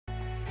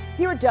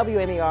Here at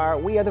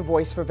WMER, we are the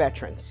voice for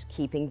veterans.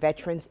 Keeping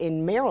veterans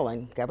in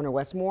Maryland, Governor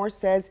Wes Moore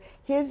says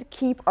his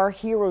Keep Our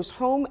Heroes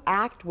Home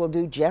Act will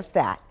do just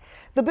that.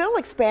 The bill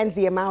expands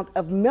the amount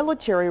of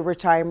military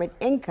retirement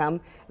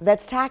income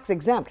that's tax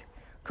exempt.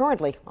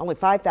 Currently, only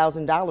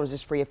 $5,000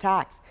 is free of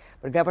tax,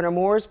 but Governor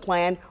Moore's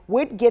plan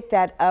would get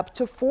that up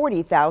to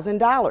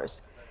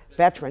 $40,000.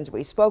 Veterans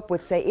we spoke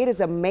with say it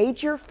is a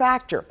major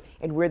factor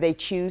in where they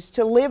choose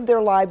to live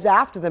their lives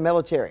after the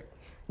military.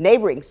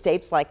 Neighboring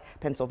states like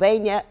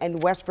Pennsylvania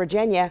and West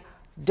Virginia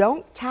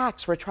don't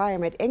tax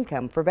retirement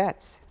income for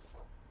vets.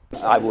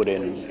 I would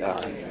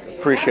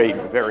appreciate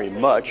very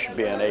much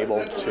being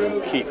able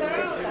to keep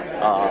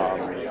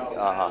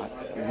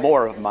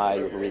more of my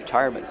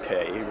retirement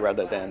pay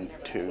rather than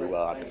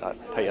to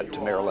pay it to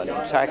Maryland in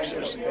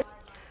taxes.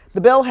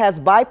 The bill has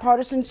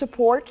bipartisan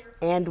support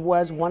and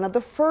was one of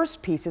the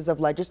first pieces of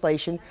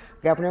legislation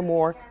Governor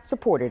Moore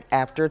supported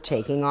after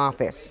taking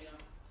office.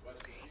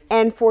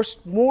 And for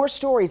more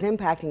stories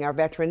impacting our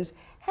veterans,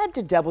 head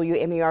to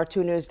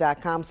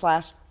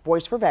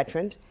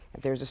WMER2news.com/voice4veterans.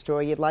 If there's a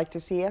story you'd like to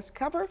see us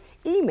cover,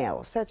 email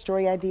us at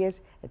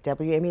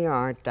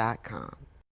storyideas@WMER.com.